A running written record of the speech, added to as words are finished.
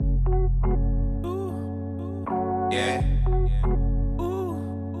Yeah.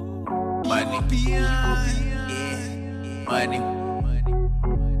 Money. Yeah. Money.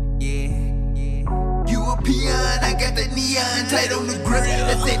 Yeah. You a peon, I got that neon tight on the grip.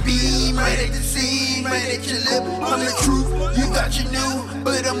 That's that beam right at the seam, right at your lip. I'm the truth, you thought you knew,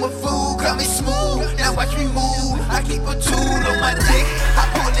 but I'm a fool, call me smooth. Now watch me move, I keep a tool on my dick. I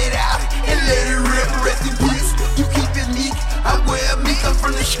pull it out and let it rip, rest in peace. You keep it meek, I wear meek, I'm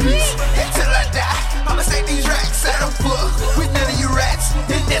from the streets. Until I die, I'ma say these racks. I don't fuck with none of you rats,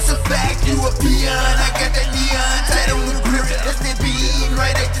 and that's a fact. You a peon, I got that neon tight on the grip. That's that beam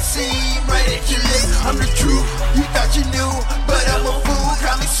right at the seam, right at your lip. I'm the truth, you thought you knew, but I'm a fool,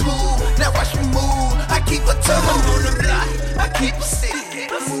 call me smooth. Now watch me move, I keep a toe on the block, I keep a stick.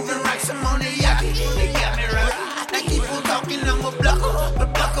 I'm moving racks, I'm on the yacht, they got me right. Now keep on talking, I'm a blocker,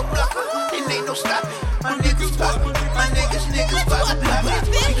 and ain't no stopping. My niggas poppin', my niggas poppin'.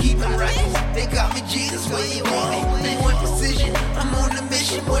 We keep it right, they got me Jesus, where you want it? They want precision, I'm on a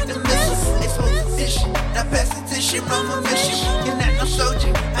mission, with the missiles. It's on position, now pass the tissue, I'm a mission. You're not no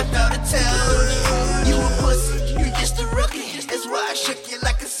soldier, I thought I'd tell you. You a pussy, you just a rookie. That's why I shook you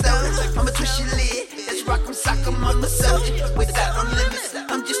like a soda. I'ma twist your lid, let's rock 'em, sock 'em, I'm a soldier. Without no limits,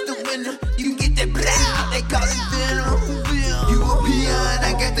 I'm just a winner. You get that blah, they call it venom. You a peon,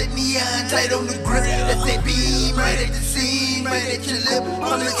 I got that neon tight on the grip. That's that beam right at the seam, right at your lip.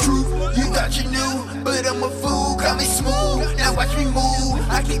 I'm the truth, you thought you knew, but I'm a fool, call me smooth. Now watch me move,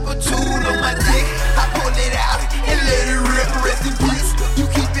 I keep a tool on my dick. I pull it out and let it rip, rest in peace. You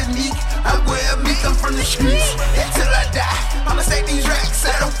keep it meek, I wear meek, I'm from the streets. Until I die, I'ma say these racks.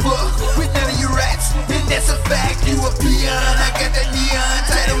 I don't fuck with none of you rats, and that's a fact. You a peon, I got that neon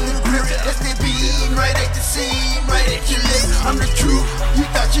tight on the grip. That's that beam right at the seam, right at your lip. I'm the truth, you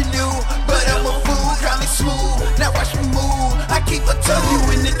thought you knew, but I'm a fool, call me smooth. Now watch me move, I keep a toe. You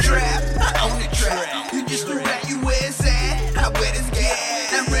in the trap, I own the trap. You just a rat, you where it's at, I wear this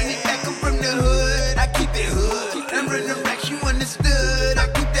gas. I'm running back, I'm from the hood, I keep it hood. I'm running back, you understood, I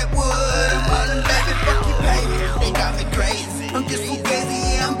keep that wood. I'm ballin' baby, fuck you baby, they got me crazy. I'm just too crazy,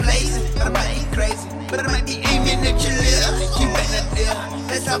 yeah, I'm blazing. But I might be crazy, but I might be aiming at your lip. You better deal,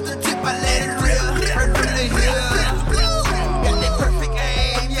 that's off the tip, I let it rip. Right from the hill. Got that perfect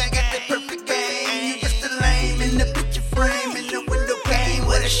aim, yeah, I got that perfect aim. You just a lame in the picture frame, in the window pane.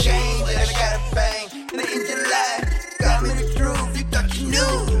 What a shame that I got a bang in the engine light. Got me the truth, you thought you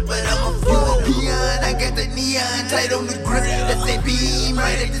knew, but I'm a fool. You a peon, I got that neon tight on the grip. That's that beam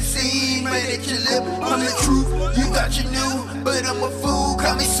right at the seam, right at your lip. I'm the truth, you thought you knew, but I'm a fool,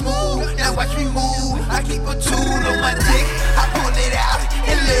 call me smooth. Now watch me move, I keep a tool on my dick. I pull it out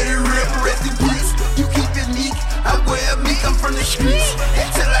and let it rip, rest in peace. You keep it meek, I wear meek, I'm from the streets.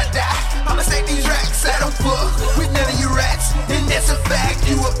 Until I die, I'ma say these racks. I don't fuck with none of you rats, and that's a fact.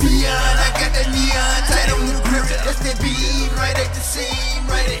 You a peon, I got that neon tight on the grip. That's that beam right at the seam,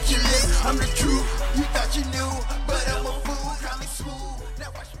 right at your lip. I'm the